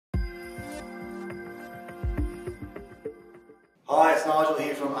Hi, it's Nigel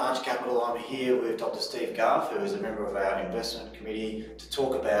here from Arch Capital. I'm here with Dr Steve Garth, who is a member of our investment committee, to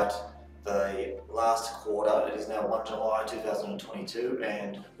talk about the last quarter. It is now 1 July 2022,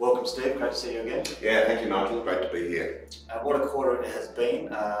 and welcome Steve, great to see you again. Yeah, thank you Nigel, great to be here. What a quarter it has been.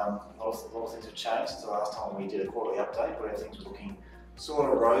 A lot of things have changed since the last time we did a quarterly update, where things were looking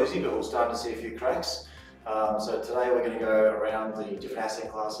sort of rosy, but we're starting to see a few cracks. So today we're going to go around the different asset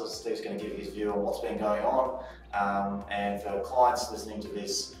classes. Steve's going to give his view on what's been going on, and for clients listening to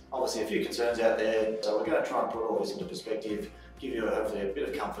this, obviously a few concerns out there. So we're going to try and put all this into perspective, give you hopefully a bit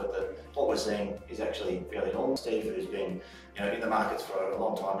of comfort that what we're seeing is actually fairly normal. Steve, who's been in the markets for a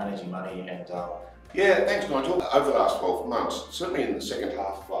long time managing money, and yeah, thanks Nigel. Over the last 12 months, certainly in the second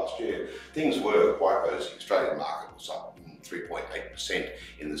half of last year, things were quite rosy. The Australian market was up 3.8%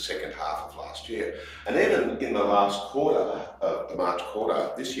 in the second half of last year. And even in the last quarter, the March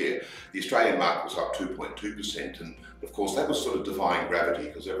quarter this year, the Australian market was up 2.2%. And of course, that was sort of defying gravity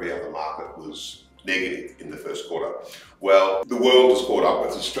because every other market was negative in the first quarter. Well, the world has caught up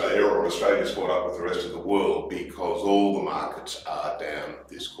with Australia, or Australia's caught up with the rest of the world, because all the markets are down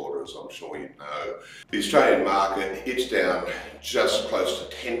this quarter, as I'm sure you know. The Australian market, it's down just close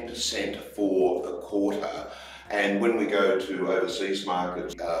to 10% for the quarter. And when we go to overseas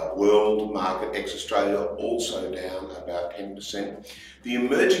markets, world market ex-Australia also down about 10%. The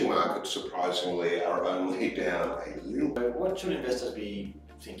emerging markets, surprisingly, are only down a little. What should investors be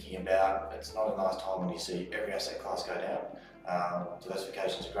thinking about? It's not a nice time when you see every asset class go down.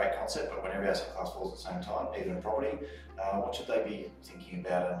 Diversification is a great concept, but when every asset class falls at the same time, even in property, what should they be thinking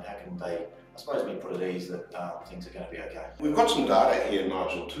about, and how can they, I suppose, be put at ease that things are going to be okay? We've got some data here,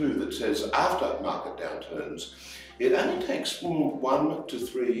 Nigel, too, that says after market downturns, it only takes 1 to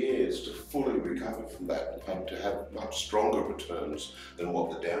 3 years to fully recover from that and to have much stronger returns than what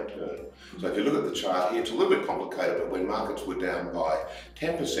the downturn. So if you look at the chart here, it's a little bit complicated, but when markets were down by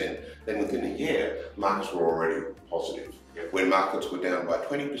 10%, then within a year, markets were already positive. When markets were down by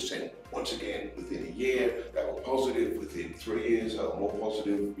 20%, once again, within a year, they were positive. Within 3 years, they were more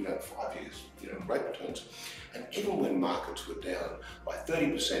positive. 5 years, great returns. And even when markets were down by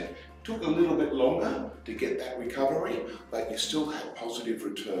 30%, took a little bit longer to get that recovery, but you still had positive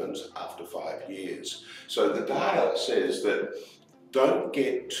returns after 5 years. So the data says that don't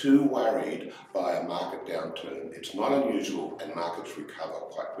get too worried by a market downturn. It's not unusual, and markets recover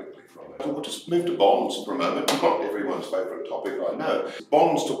quite quickly from it. We'll just move to bonds for a moment. Not everyone's favourite topic, I know.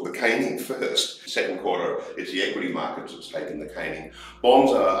 Bonds took the caning first. Second quarter, it's the equity markets that's taken the caning.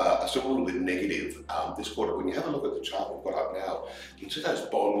 Bonds are still a little bit negative this quarter. When you have a look at the chart we've got up now, you see those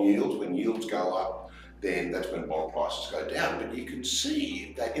bond yields. When yields go up, then that's when bond prices go down. But you can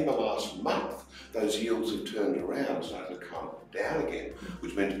see that in the last month, those yields have turned around, starting to come down again,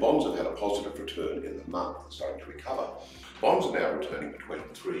 which means bonds have had a positive return in the month, starting to recover. Bonds are now returning between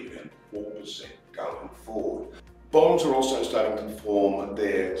 3 and 4% going forward. Bonds are also starting to form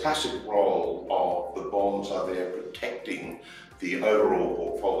their classic role of the bonds are there protecting the overall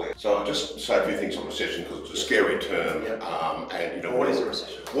portfolio. So I'll just say a few things on recession because it's a scary term. Yep. And what is a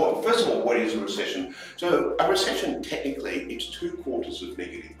recession? Well, first of all, what is a recession? So a recession, technically, it's 2 quarters of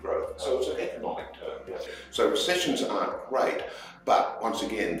negative growth. So it's an economic term. Yep. So recessions aren't great, but once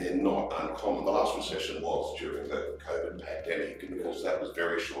again, they're not uncommon. The last recession was during the COVID pandemic, and of course that was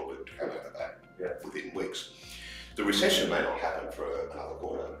very short-lived to come out of that within weeks. The recession may not happen for another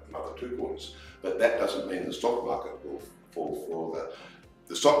quarter, another 2 quarters, but that doesn't mean the stock market will fall further.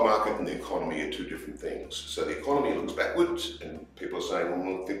 The stock market and the economy are 2 different things. So the economy looks backwards, and people are saying,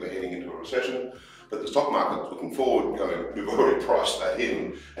 well, I think we're heading into a recession, but the stock market is looking forward and going, we've already priced that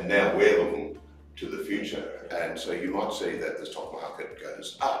in, and now we're looking to the future. And so you might see that the stock market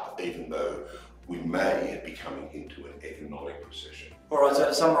goes up, even though we may be coming into an economic recession. All right, so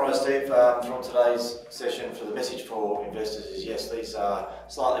to summarise, Steve, from today's session, for the message for investors is yes, these are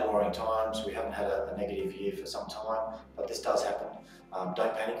slightly worrying times. We haven't had a negative year for some time, but this does happen.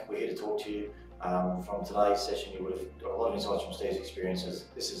 Don't panic, we're here to talk to you. From today's session, you would have got a lot of insights from Steve's experiences.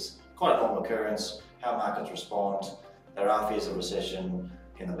 This is quite a normal occurrence, how markets respond. There are fears of recession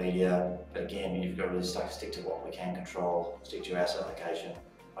in the media, but again, you've got to really stick to what we can control, stick to your asset allocation,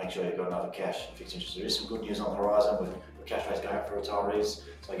 make sure you've got enough cash and fixed interest. There is some good news on the horizon with cash rates going up for retirees.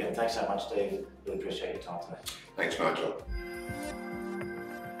 So again, thanks so much, Steve. Really appreciate your time today. Thanks, Nigel.